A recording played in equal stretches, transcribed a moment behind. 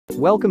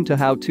Welcome to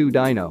How to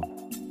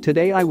Dyno.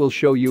 Today I will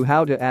show you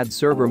how to add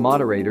server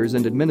moderators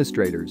and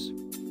administrators.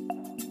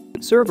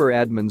 Server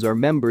admins are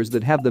members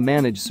that have the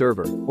manage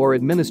server or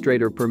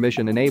administrator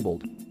permission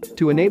enabled.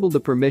 To enable the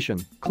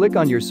permission, click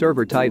on your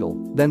server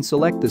title, then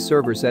select the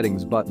server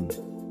settings button.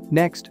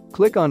 Next,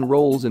 click on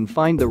roles and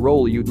find the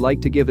role you'd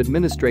like to give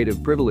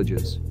administrative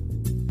privileges.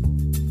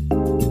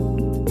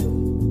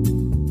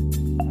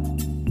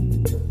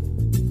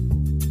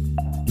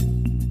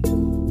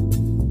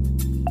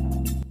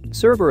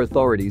 Server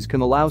authorities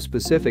can allow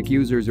specific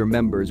users or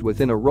members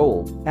within a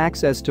role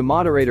access to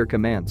moderator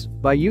commands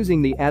by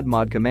using the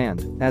addmod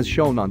command, as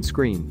shown on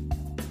screen.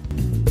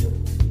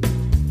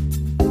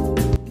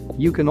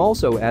 You can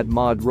also add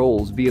mod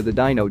roles via the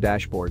Dyno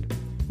dashboard.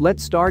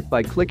 Let's start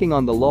by clicking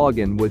on the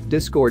Login with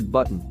Discord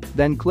button,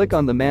 then click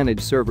on the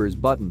Manage Servers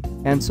button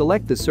and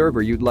select the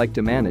server you'd like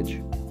to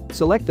manage.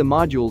 Select the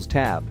Modules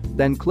tab,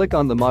 then click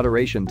on the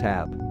Moderation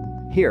tab.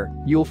 Here,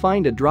 you'll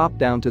find a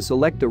drop-down to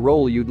select the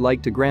role you'd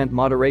like to grant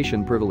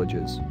moderation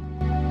privileges.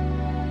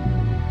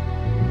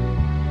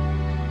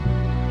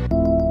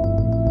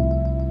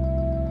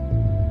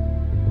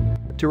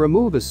 To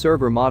remove a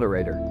server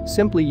moderator,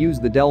 simply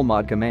use the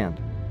delmod command.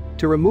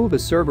 To remove a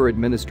server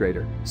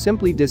administrator,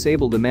 simply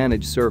disable the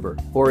manage server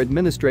or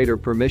administrator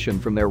permission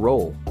from their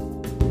role.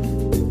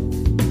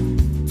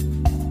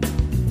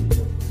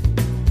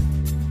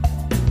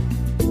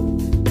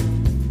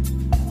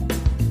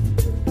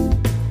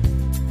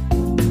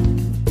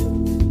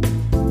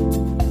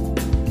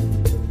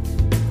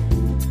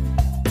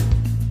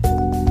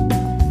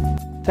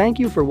 Thank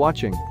you for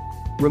watching.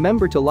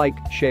 Remember to like,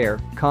 share,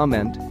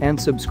 comment, and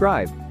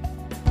subscribe.